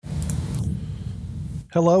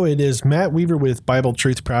Hello, it is Matt Weaver with Bible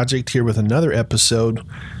Truth Project here with another episode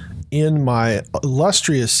in my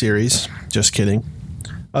illustrious series, just kidding,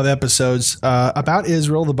 of episodes about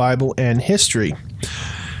Israel, the Bible, and history.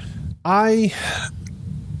 I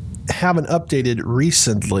haven't updated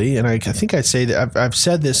recently, and I think I say that I've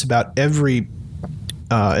said this about every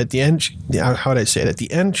at the end. How would I say it? At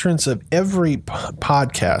the entrance of every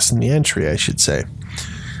podcast, in the entry, I should say.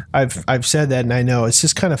 I've said that, and I know it's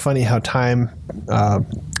just kind of funny how time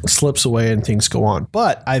slips away and things go on.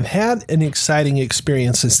 But I've had an exciting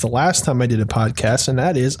experience since the last time I did a podcast, and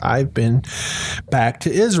that is I've been back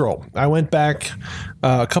to Israel. I went back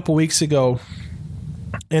a couple weeks ago,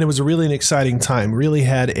 and it was really an exciting time. Really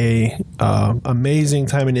had a amazing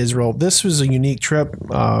time in Israel. This was a unique trip,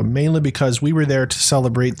 mainly because we were there to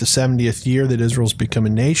celebrate the 70th year that Israel's become a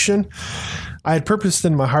nation. I had purposed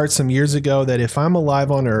in my heart some years ago that if I'm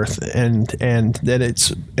alive on earth and that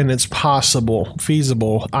it's possible,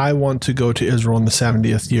 feasible, I want to go to Israel in the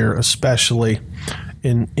 70th year, especially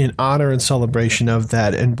in honor and celebration of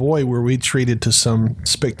that. And boy, were we treated to some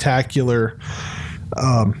spectacular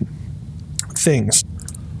things.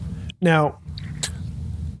 Now,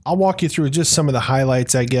 I'll walk you through just some of the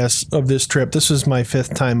highlights, I guess, of this trip. This was my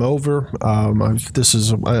fifth time over. This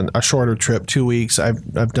is a shorter trip, 2 weeks.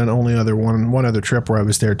 I've done only one other trip where I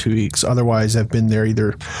was there 2 weeks. Otherwise, I've been there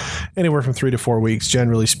either anywhere from 3 to 4 weeks,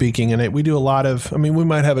 generally speaking. And we do a lot of, we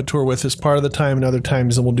might have a tour with us part of the time, and other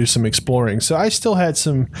times we'll do some exploring. So I still had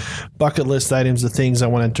some bucket list items of things I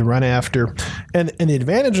wanted to run after. And the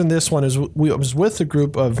advantage in this one is I was with a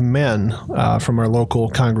group of men from our local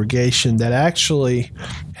congregation that actually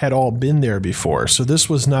had all been there before. So this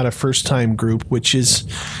was not a first-time group, which is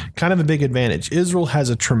kind of a big advantage. Israel has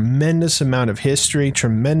a tremendous amount of history,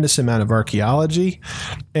 tremendous amount of archaeology,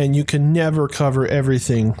 and you can never cover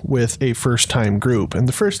everything with a first-time group. And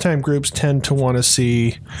the first-time groups tend to want to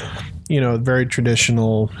see, very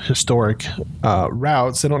traditional, historic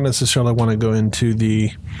routes. They don't necessarily want to go into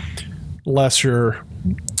the lesser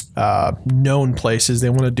known places. They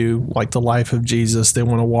want to do like the life of Jesus. They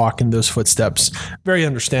want to walk in those footsteps. Very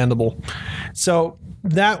understandable. So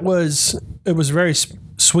it was very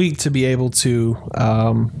sweet to be able to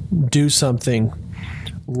do something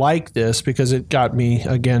like this, because it got me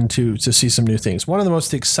again to see some new things. One of the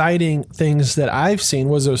most exciting things that I've seen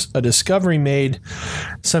was a discovery made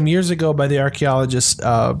some years ago by the archaeologist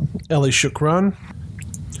Eli Shukran.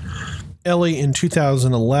 Eli, in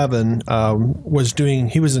 2011,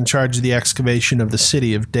 he was in charge of the excavation of the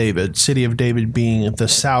City of David being the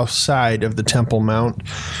south side of the Temple Mount,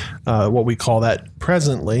 what we call that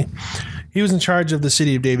presently. He was in charge of the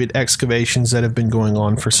City of David excavations that have been going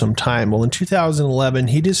on for some time. Well, in 2011,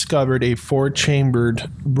 he discovered a 4-chambered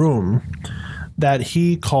room that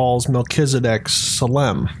he calls Melchizedek's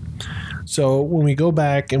Salem. So when we go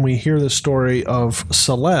back and we hear the story of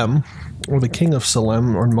Salem, or the king of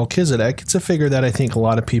Salem, or Melchizedek, it's a figure that I think a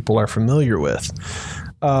lot of people are familiar with.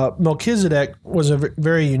 Melchizedek was a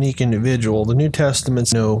very unique individual. The New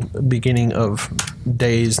Testament's no beginning of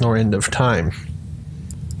days nor end of time.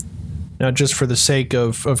 Now, just for the sake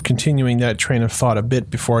of continuing that train of thought a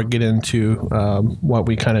bit before I get into what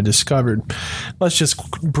we kind of discovered, let's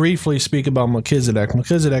just briefly speak about Melchizedek.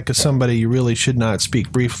 Melchizedek is somebody you really should not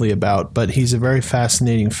speak briefly about, but he's a very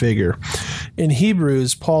fascinating figure. In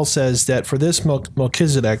Hebrews, Paul says that for this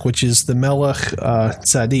Melchizedek, which is the Melech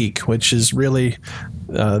Tzaddik, which is really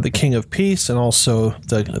the king of peace and also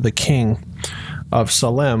the king of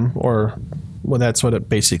Salem, well, that's what it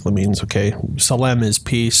basically means, okay? Salem is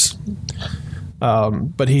peace,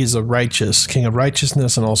 but he's a righteous, king of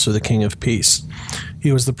righteousness and also the king of peace.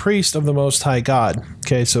 He was the priest of the Most High God.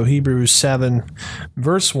 Okay, so Hebrews 7,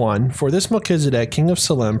 verse 1, for this Melchizedek, king of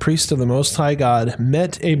Salem, priest of the Most High God,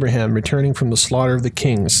 met Abraham returning from the slaughter of the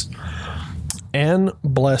kings and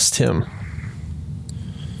blessed him.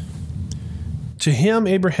 To him,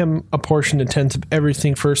 Abraham apportioned a tenth of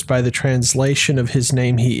everything, first by the translation of his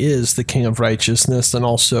name, he is the king of righteousness, and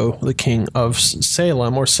also the king of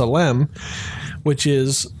Salem, or Salem, which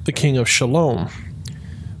is the king of Shalom.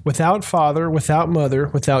 Without father, without mother,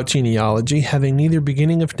 without genealogy, having neither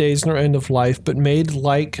beginning of days nor end of life, but made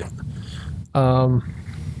like...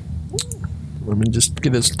 let me just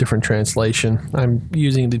get this different translation. I'm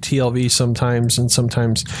using the TLV sometimes, and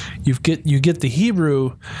sometimes you get the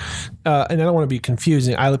Hebrew, and I don't want to be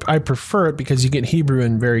confusing. I prefer it because you get Hebrew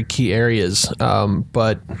in very key areas,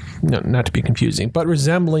 but no, not to be confusing. But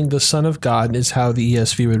resembling the Son of God is how the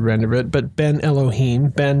ESV would render it. But Ben Elohim,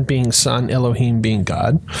 Ben being Son, Elohim being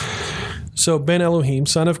God. So Ben Elohim,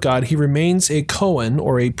 Son of God, he remains a Cohen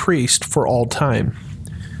or a priest for all time.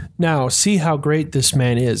 Now, see how great this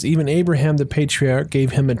man is. Even Abraham the patriarch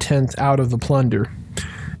gave him a tenth out of the plunder.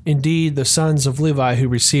 Indeed, the sons of Levi who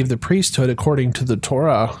received the priesthood according to the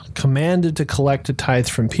Torah commanded to collect a tithe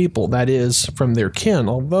from people, that is, from their kin,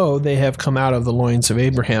 although they have come out of the loins of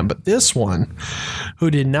Abraham. But this one,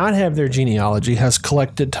 who did not have their genealogy, has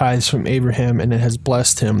collected tithes from Abraham, and it has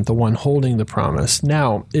blessed him, the one holding the promise.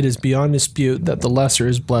 Now, it is beyond dispute that the lesser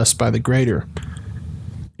is blessed by the greater.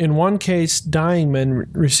 In one case, dying men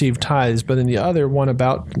receive tithes, but in the other, one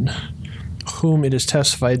about whom it is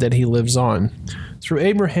testified that he lives on. Through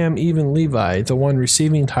Abraham, even Levi, the one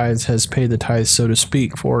receiving tithes, has paid the tithes, so to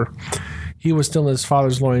speak, for he was still in his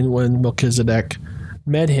father's loin when Melchizedek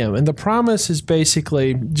met him. And the promise is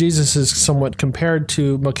basically, Jesus is somewhat compared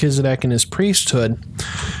to Melchizedek in his priesthood.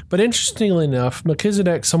 But interestingly enough,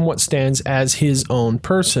 Melchizedek somewhat stands as his own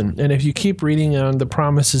person. And if you keep reading on, the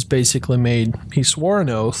promise is basically made, he swore an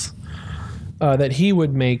oath that he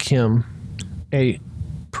would make him a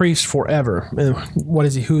priest forever. And what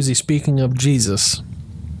is he? Who is he speaking of? Jesus.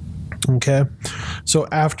 Okay. So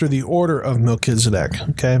after the order of Melchizedek.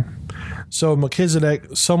 Okay. So Melchizedek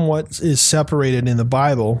somewhat is separated in the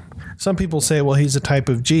Bible. Some people say, well, he's a type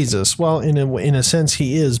of Jesus. Well, in a sense,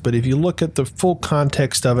 he is. But if you look at the full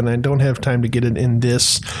context of it, and I don't have time to get it in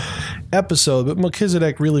this episode, but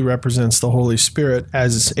Melchizedek really represents the Holy Spirit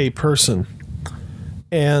as a person.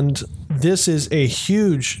 And this is a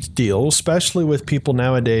huge deal, especially with people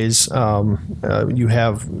nowadays. You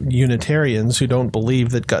have Unitarians who don't believe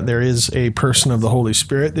that there is a person of the Holy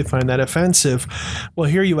Spirit. They find that offensive. Well,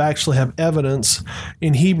 here you actually have evidence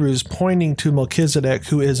in Hebrews pointing to Melchizedek,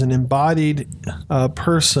 who is an embodied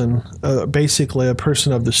person, basically a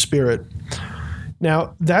person of the Spirit.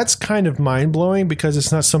 Now, that's kind of mind-blowing because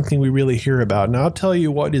it's not something we really hear about. And I'll tell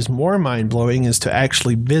you what is more mind-blowing is to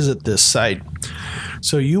actually visit this site.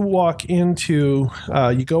 So you walk into,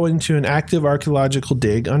 you go into an active archaeological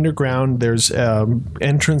dig underground. There's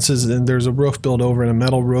entrances and there's a roof built over and a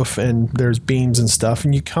metal roof and there's beams and stuff.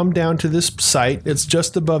 And you come down to this site. It's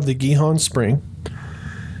just above the Gihon Spring.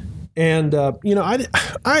 And,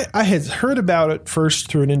 I had heard about it first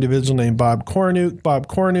through an individual named Bob Cornuke. Bob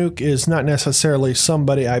Cornuke is not necessarily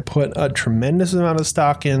somebody I put a tremendous amount of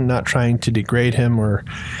stock in, not trying to degrade him or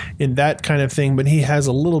in that kind of thing, but he has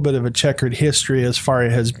a little bit of a checkered history as far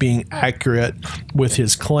as being accurate with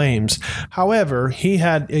his claims. However, he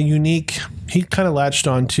had he kind of latched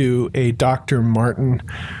onto a Dr. Martin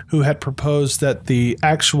who had proposed that the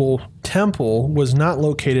actual temple was not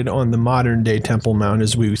located on the modern day Temple Mount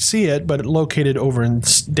as we see it, but located over in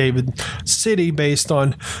David City based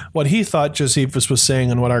on what he thought Josephus was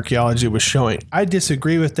saying and what archaeology was showing. I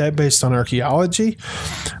disagree with that based on archaeology.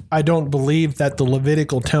 I don't believe that the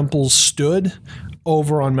Levitical temples stood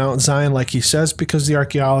over on Mount Zion like he says, because the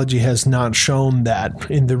archaeology has not shown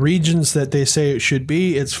that. In the regions that they say it should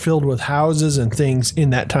be, it's filled with houses and things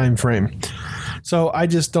in that time frame. So I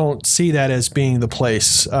just don't see that as being the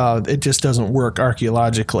place. It just doesn't work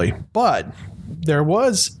archaeologically. But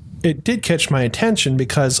it did catch my attention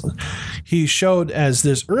because he showed as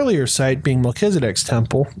this earlier site being Melchizedek's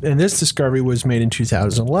temple, and this discovery was made in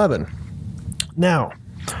 2011. Now,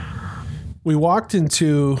 we walked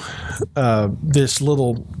into this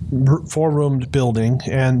little four-roomed building,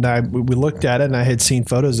 and we looked at it, and I had seen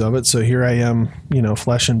photos of it, so here I am,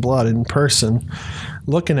 flesh and blood in person,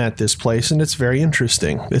 looking at this place, and it's very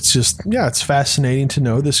interesting. It's just, it's fascinating to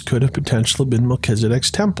know this could have potentially been Melchizedek's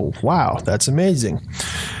temple. Wow, that's amazing.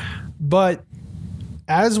 But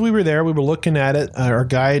as we were there, we were looking at it. Our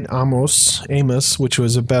guide, Amos, which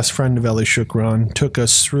was a best friend of Eli Shukran, took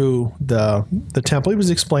us through the temple. He was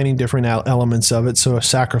explaining different elements of it. So a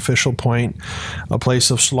sacrificial point, a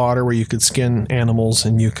place of slaughter where you could skin animals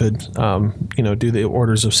and you could, do the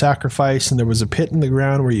orders of sacrifice. And there was a pit in the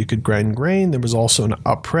ground where you could grind grain. There was also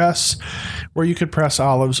a press where you could press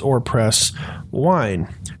olives or press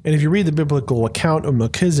wine. And if you read the biblical account of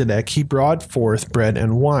Melchizedek, he brought forth bread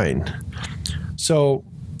and wine. So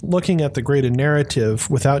looking at the greater narrative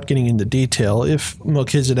without getting into detail, if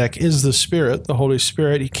Melchizedek is the Spirit, the Holy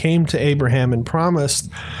Spirit, he came to Abraham and promised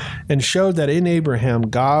and showed that in Abraham,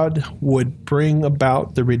 God would bring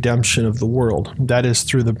about the redemption of the world. That is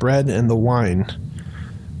through the bread and the wine.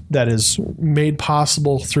 That is made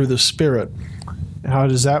possible through the Spirit. How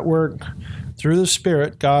does that work? Through the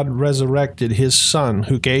Spirit, God resurrected his Son,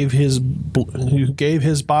 who gave his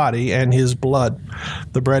body and his blood,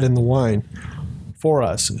 the bread and the wine, for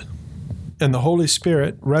us. And the Holy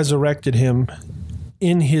Spirit resurrected him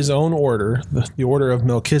in his own order, the order of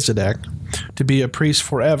Melchizedek, to be a priest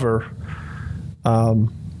forever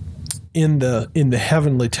in the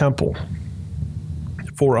heavenly temple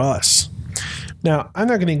for us. Now, I'm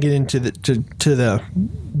not going to get into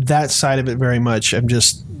that side of it very much. I'm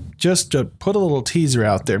just to put a little teaser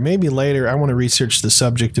out there. Maybe later I want to research the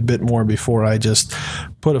subject a bit more before I just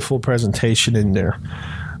put a full presentation in there.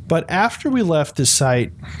 But after we left the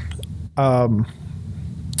site, nothing.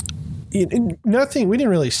 We didn't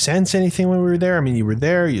really sense anything when we were there. I mean, you were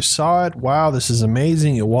there, you saw it. Wow, this is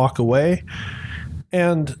amazing. You walk away,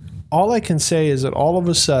 and all I can say is that all of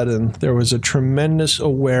a sudden there was a tremendous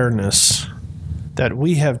awareness that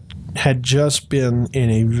we had just been in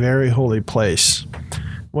a very holy place.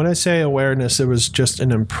 When I say awareness, it was just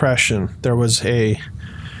an impression. There was a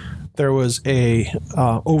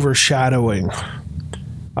overshadowing.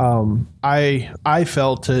 I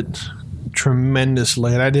felt it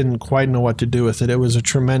tremendously, and I didn't quite know what to do with it. It was a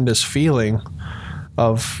tremendous feeling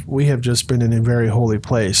of we have just been in a very holy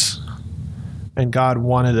place, and God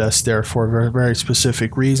wanted us there for a very, very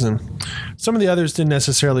specific reason. Some of the others didn't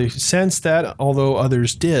necessarily sense that, although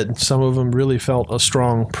others did. Some of them really felt a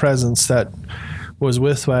strong presence that was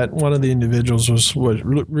with that. One of the individuals was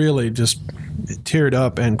really just teared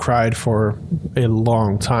up and cried for a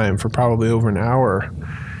long time, for probably over an hour,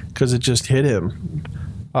 because it just hit him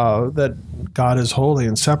that God is holy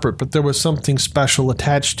and separate. But there was something special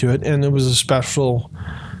attached to it, and it was a special,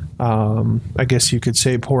 I guess you could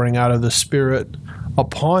say, pouring out of the Spirit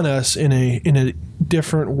upon us in a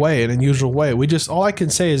different way, an unusual way. All I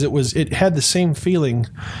can say is it had the same feeling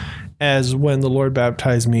as when the Lord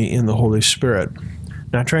baptized me in the Holy Spirit.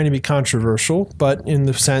 Not trying to be controversial, but in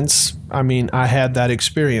the sense, I mean, I had that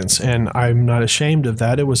experience, and I'm not ashamed of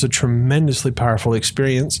that. It was a tremendously powerful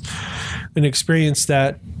experience, an experience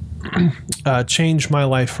that changed my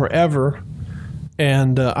life forever,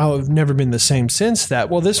 and I've never been the same since that.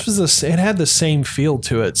 Well, it had the same feel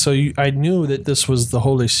to it, so I knew that this was the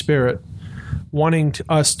Holy Spirit wanting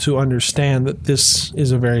us to understand that this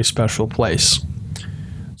is a very special place.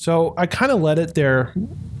 So I kind of let it there.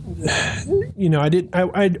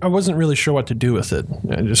 I wasn't really sure what to do with it.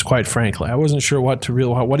 Just quite frankly, I wasn't sure what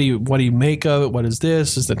do you make of it? What is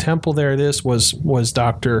this? Is the temple there? This was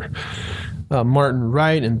Dr. Martin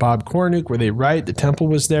Wright and Bob Cornuke. Were they right? The temple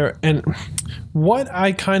was there. And what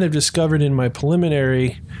I kind of discovered in my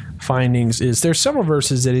preliminary findings is there's several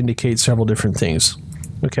verses that indicate several different things.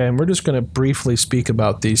 Okay, and we're just going to briefly speak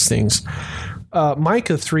about these things.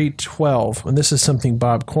 Micah 3:12, and this is something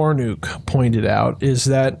Bob Cornuke pointed out, is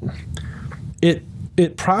that it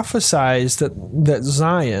prophesies that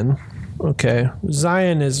Zion,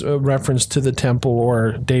 Zion is a reference to the temple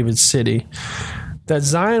or David's city, that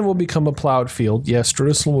Zion will become a plowed field. Yes,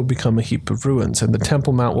 Jerusalem will become a heap of ruins, and the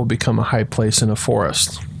Temple Mount will become a high place in a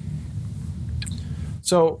forest.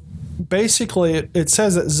 So basically, it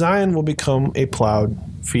says that Zion will become a plowed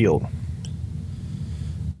field.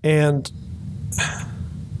 And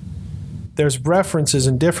there's references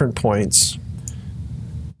in different points,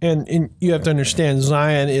 and you have to understand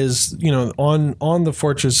Zion is, on the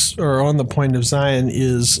fortress or on the point of Zion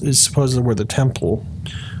is supposedly where the temple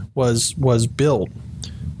was built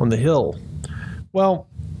on the hill. Well,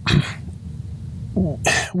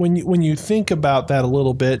 when you think about that a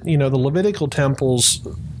little bit, the Levitical temples,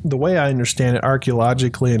 the way I understand it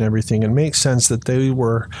archaeologically and everything, it makes sense that they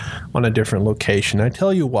were on a different location. I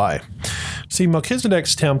tell you why. See,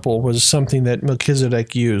 Melchizedek's temple was something that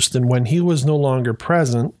Melchizedek used, and when he was no longer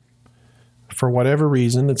present, for whatever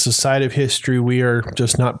reason, it's a side of history we are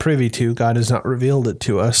just not privy to. God has not revealed it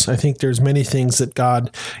to us. I think there's many things that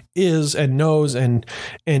God is and knows and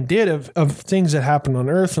did of things that happened on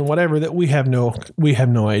earth and whatever that we have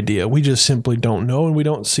no idea. We just simply don't know, and we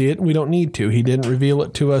don't see it, and we don't need to. He didn't reveal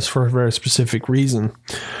it to us for a very specific reason.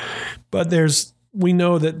 But we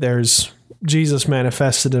know that Jesus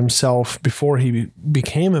manifested himself before he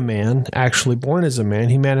became a man, actually born as a man.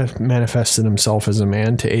 He manifested himself as a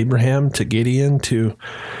man to Abraham, to Gideon, to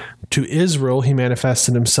Israel. He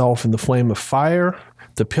manifested himself in the flame of fire,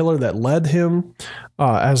 the pillar that led him,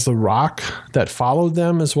 as the rock that followed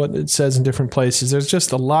them, is what it says in different places. There's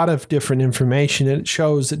just a lot of different information, and it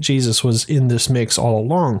shows that Jesus was in this mix all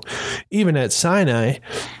along. Even at Sinai,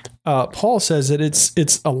 Paul says that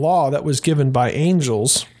it's a law that was given by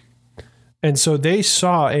angels. And so they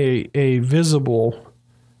saw a visible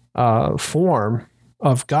form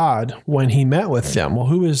of God when he met with them. Well,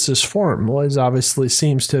 who is this form? Well, it obviously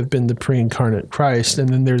seems to have been the pre-incarnate Christ. And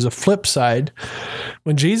then there's a flip side.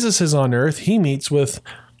 When Jesus is on earth, he meets with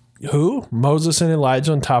who? Moses and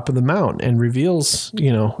Elijah on top of the mount, and reveals,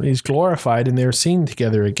 he's glorified, and they're seen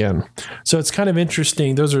together again. So it's kind of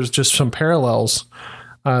interesting. Those are just some parallels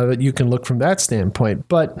that you can look from that standpoint.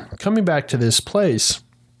 But coming back to this place,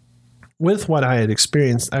 with what I had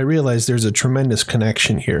experienced, I realized there's a tremendous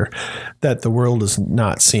connection here that the world is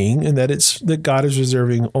not seeing, and that God is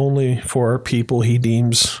reserving only for people he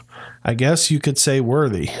deems, I guess you could say,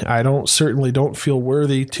 worthy. I certainly don't feel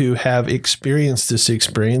worthy to have experienced this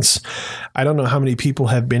experience. I don't know how many people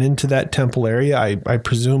have been into that temple area. I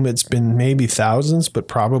presume it's been maybe thousands, but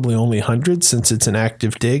probably only hundreds, since it's an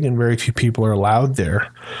active dig and very few people are allowed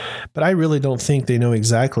there. But I really don't think they know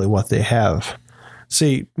exactly what they have.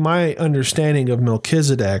 See, my understanding of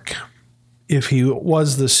Melchizedek, if he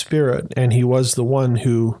was the Spirit and he was the one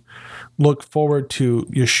who looked forward to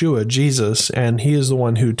Yeshua, Jesus, and he is the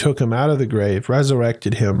one who took him out of the grave,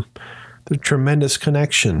 resurrected him, the tremendous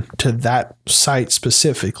connection to that site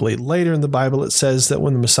specifically. Later in the Bible, it says that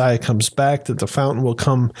when the Messiah comes back, that the fountain will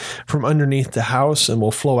come from underneath the house and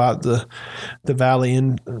will flow out the valley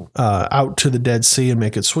and out to the Dead Sea and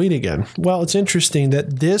make it sweet again. Well, it's interesting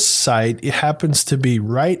that this site, it happens to be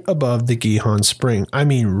right above the Gihon Spring. I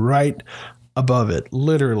mean, right above it.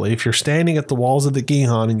 Literally, if you're standing at the walls of the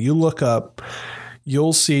Gihon and you look up,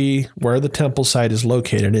 you'll see where the temple site is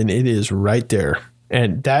located, and it is right there.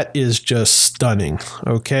 And that is just stunning.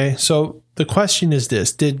 Okay, so the question is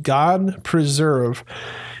this: did God preserve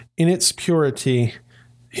in its purity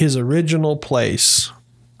his original place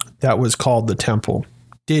that was called the temple?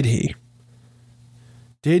 Did he?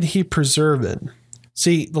 Did he preserve it?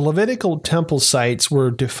 See, the Levitical temple sites were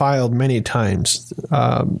defiled many times.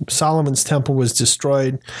 Solomon's temple was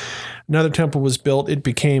destroyed. Another temple was built. It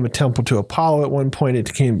became a temple to Apollo at one point. It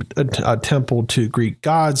became a temple to Greek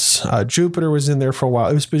gods. Jupiter was in there for a while.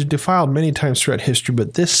 It was defiled many times throughout history,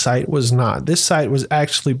 but this site was not. This site was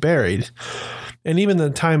actually buried. And even in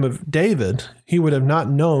the time of David, he would have not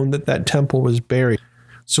known that that temple was buried.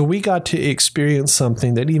 So we got to experience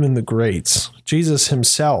something that even the greats, Jesus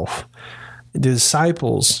himself, the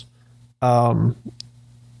disciples,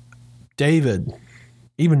 David,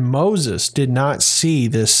 even Moses did not see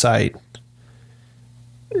this site.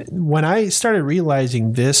 When I started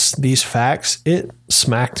realizing these facts, it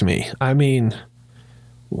smacked me. I mean,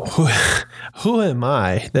 who am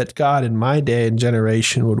I that God in my day and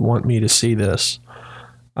generation would want me to see this?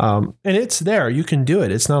 And it's there. You can do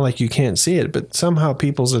it. It's not like you can't see it, but somehow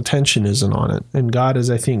people's attention isn't on it. And God is,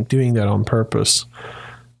 I think, doing that on purpose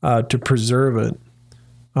to preserve it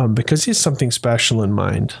because he has something special in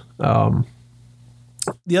mind.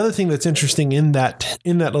 The other thing that's interesting in that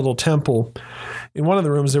little temple, in one of the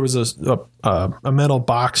rooms there was a metal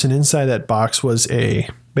box, and inside that box was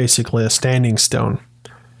basically a standing stone.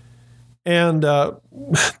 And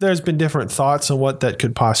there's been different thoughts on what that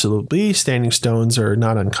could possibly be. Standing stones are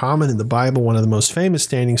not uncommon in the Bible. One of the most famous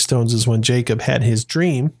standing stones is when Jacob had his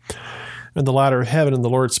dream in the ladder of heaven, and the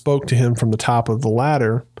Lord spoke to him from the top of the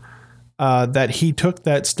ladder. That he took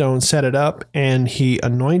that stone, set it up, and he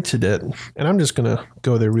anointed it. And I'm just going to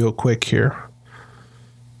go there real quick here.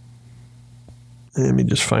 Let me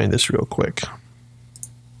just find this real quick.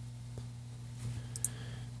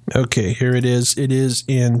 Okay, here it is. It is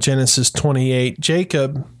in Genesis 28.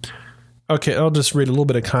 Jacob, okay, I'll just read a little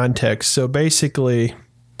bit of context. So basically,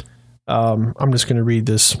 I'm just going to read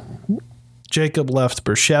this. Jacob left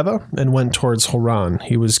Beersheba and went towards Haran.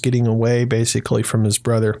 He was getting away basically from his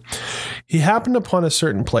brother. He happened upon a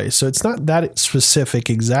certain place. So it's not that specific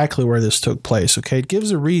exactly where this took place. Okay, it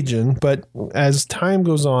gives a region, but as time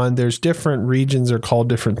goes on, there's different regions are called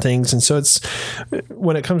different things. And so it's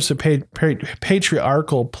when it comes to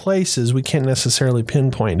patriarchal places, we can't necessarily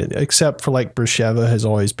pinpoint it, except for like Beersheba has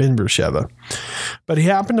always been Beersheba. But he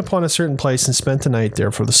happened upon a certain place and spent the night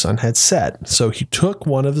there, for the sun had set. So he took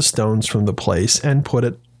one of the stones from the place and put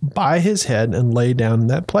it by his head and lay down in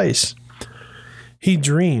that place. He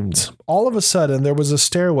dreamed. All of a sudden, there was a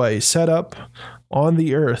stairway set up on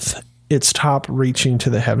the earth, its top reaching to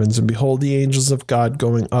the heavens, and behold, the angels of God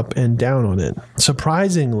going up and down on it.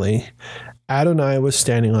 Surprisingly, Adonai was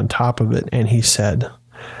standing on top of it, and he said,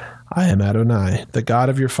 I am Adonai, the God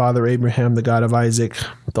of your father Abraham, the God of Isaac.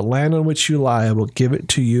 The land on which you lie, I will give it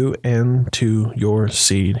to you and to your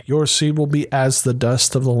seed. Your seed will be as the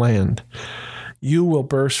dust of the land. You will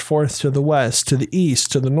burst forth to the west, to the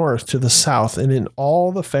east, to the north, to the south, and in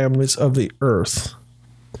all the families of the earth.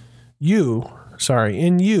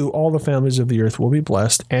 In you, all the families of the earth will be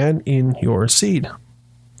blessed, and in your seed.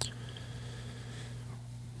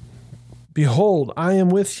 Behold, I am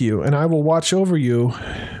with you, and I will watch over you.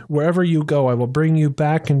 Wherever you go, I will bring you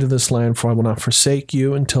back into this land, for I will not forsake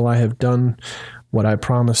you until I have done what I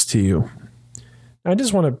promised to you. I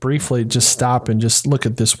just want to briefly just stop and just look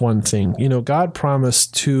at this one thing. You know, God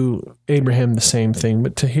promised to Abraham the same thing,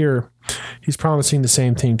 but to hear He's promising the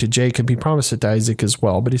same thing to Jacob. He promised it to Isaac as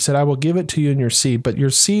well. But he said, I will give it to you and your seed, but your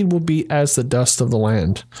seed will be as the dust of the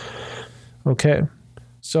land. Okay?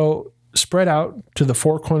 So spread out to the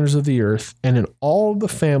four corners of the earth, and in all the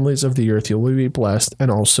families of the earth you will be blessed,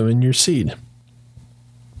 and also in your seed.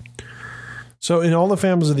 So in all the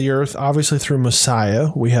families of the earth, obviously through Messiah,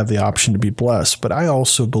 we have the option to be blessed. But I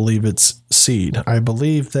also believe it's seed. I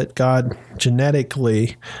believe that God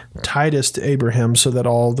genetically tied us to Abraham so that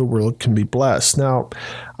all the world can be blessed. Now,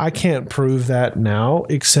 I can't prove that now,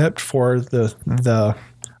 except for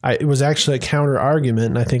it was actually a counter argument,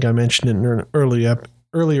 and I think I mentioned it in an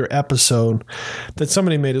earlier episode that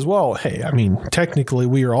somebody made as well. Hey, I mean, technically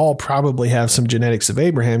we are all probably have some genetics of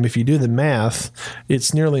Abraham. If you do the math,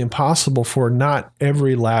 it's nearly impossible for not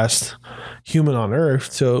every last human on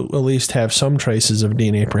earth to at least have some traces of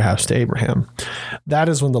DNA perhaps to Abraham. That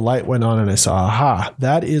is when the light went on and I saw, aha,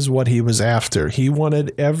 that is what he was after. He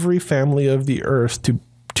wanted every family of the earth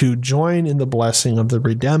to join in the blessing of the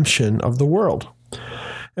redemption of the world.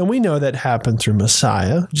 And we know that happened through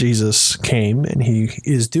Messiah. Jesus came and he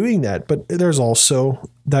is doing that. But there's also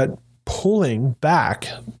that pulling back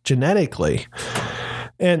genetically.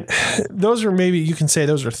 And those are, maybe you can say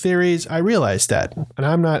those are theories. I realize that. And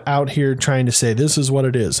I'm not out here trying to say this is what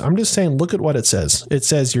it is. I'm just saying, look at what it says. It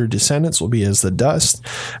says your descendants will be as the dust,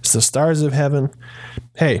 as the stars of heaven.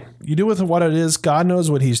 Hey, you do with what it is. God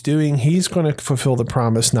knows what he's doing. He's going to fulfill the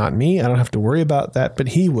promise, not me. I don't have to worry about that, but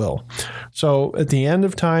he will. So at the end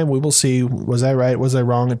of time, we will see, was I right? Was I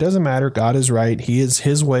wrong? It doesn't matter. God is right.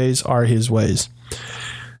 His ways are his ways.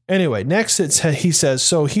 Anyway, next he says,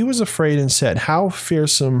 so he was afraid and said, how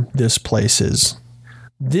fearsome this place is.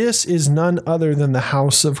 This is none other than the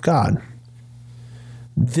house of God.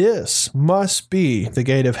 This must be the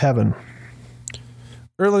gate of heaven.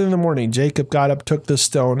 Early in the morning, Jacob got up, took the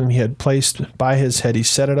stone, and he had placed by his head. He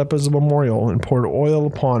set it up as a memorial and poured oil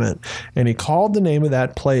upon it. And he called the name of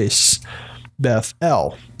that place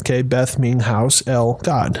Beth-el. Okay, Beth meaning house, El,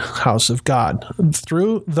 God, house of God.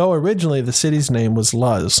 Though originally the city's name was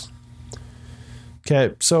Luz.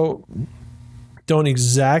 Okay, so don't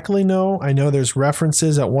exactly know. I know there's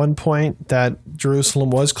references at one point that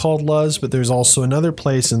Jerusalem was called Luz, but there's also another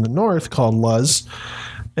place in the north called Luz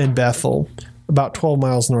and Bethel, about 12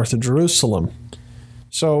 miles north of Jerusalem.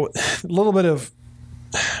 So a little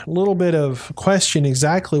bit of question,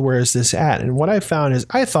 exactly where is this at? And what I found is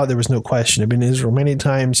I thought there was no question. I've been in Israel many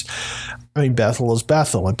times. I mean, Bethel is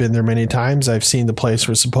Bethel. I've been there many times. I've seen the place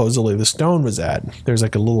where supposedly the stone was at. There's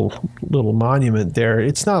like a little monument there.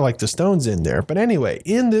 It's not like the stone's in there. But anyway,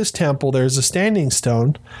 in this temple, there's a standing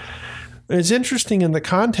stone. And it's interesting in the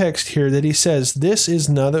context here that he says, this is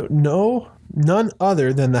none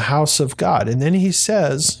other than the house of God. And then he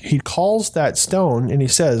says, he calls that stone and he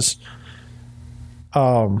says,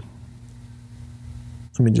 let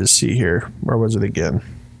me just see here. Where was it again?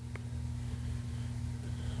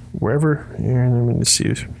 Wherever. Here, let me just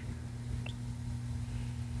see.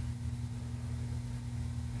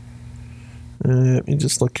 Let me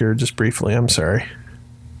just look here just briefly. I'm sorry.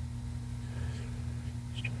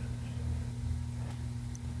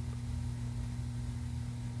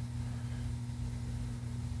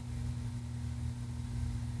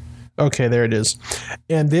 Okay, there it is.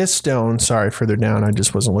 And this stone, sorry, further down, I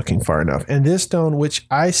just wasn't looking far enough. And this stone, which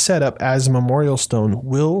I set up as a memorial stone,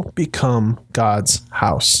 will become God's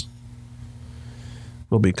house.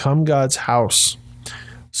 Will become God's house.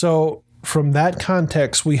 So from that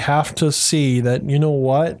context, we have to see that, you know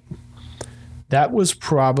what? That was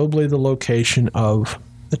probably the location of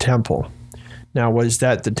the temple. Now, was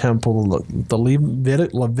that the temple, the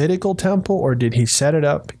Levitical temple, or did he set it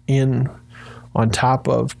up on top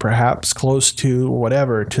of, perhaps close to,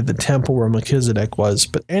 whatever, to the temple where Melchizedek was?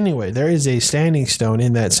 But anyway, there is a standing stone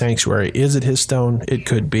in that sanctuary. Is it his stone? It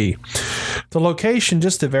could be. The location,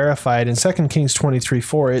 just to verify it, in 2 Kings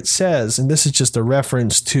 23:4, it says, and this is just a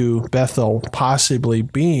reference to Bethel possibly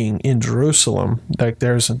being in Jerusalem, like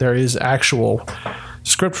there is actual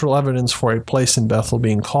scriptural evidence for a place in Bethel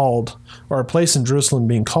being called, or a place in Jerusalem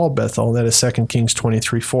being called Bethel. That is 2 Kings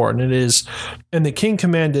 23:4. And it is, and the king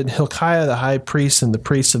commanded Hilkiah the high priest and the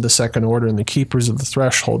priests of the second order and the keepers of the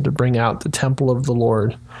threshold to bring out of the temple of the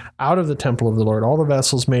Lord, all the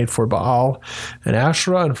vessels made for Baal and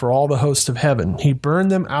Asherah and for all the hosts of heaven. He burned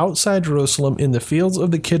them outside Jerusalem in the fields of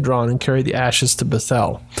the Kidron and carried the ashes to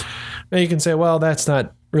Bethel. Now you can say, well, that's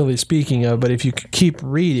not really speaking of, but if you keep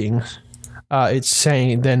reading, it's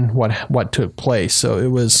saying then what took place. So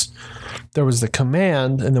there was the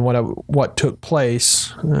command, and then what took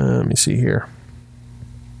place. Let me see here.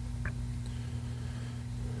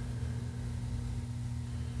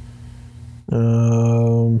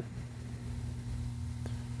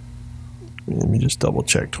 just double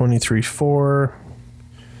check. 23:4.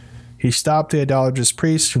 He stopped the idolatrous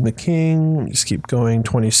priests from the king. Just keep going.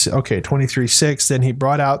 23:6. Then he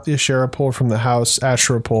brought out the Asherah pole from the house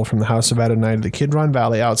of Adonai to the Kidron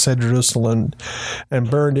Valley outside Jerusalem, and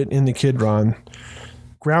burned it in the Kidron,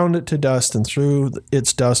 ground it to dust, and threw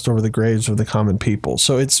its dust over the graves of the common people.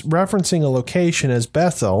 So it's referencing a location as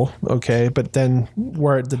Bethel, okay, but then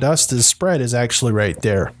where the dust is spread is actually right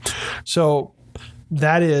there. So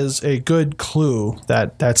that is a good clue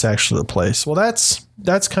that that's actually the place. Well,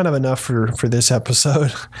 that's kind of enough for this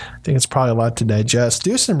episode. I think it's probably a lot to digest.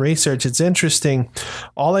 Do some research. It's interesting.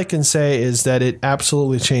 All I can say is that it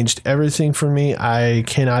absolutely changed everything for me. I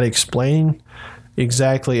cannot explain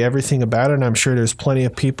exactly everything about it, and I'm sure there's plenty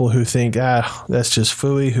of people who think, that's just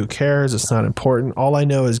phooey, who cares, it's not important. All I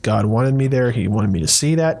know is God wanted me there. He wanted me to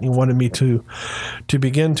see that. He wanted me to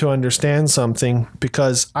begin to understand something,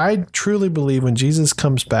 because I truly believe when Jesus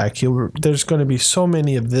comes back, there's going to be so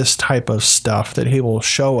many of this type of stuff that he will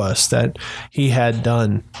show us that he had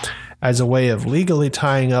done as a way of legally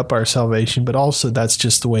tying up our salvation, but also that's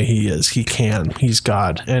just the way he is. He's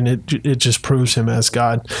God, and it just proves him as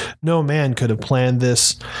God. No man could have planned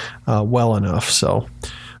this well enough. So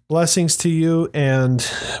blessings to you,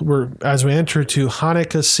 and as we enter to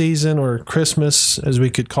Hanukkah season, or Christmas as we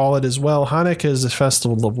could call it as well. Hanukkah is the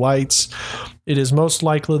festival of lights. It is most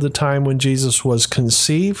likely the time when Jesus was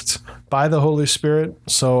conceived by the Holy Spirit.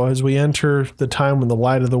 So as we enter the time when the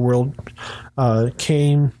light of the world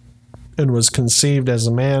came and was conceived as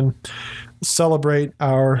a man, celebrate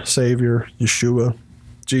our Savior, Yeshua,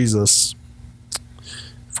 Jesus,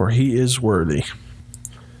 for he is worthy.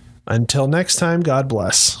 Until next time, God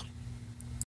bless.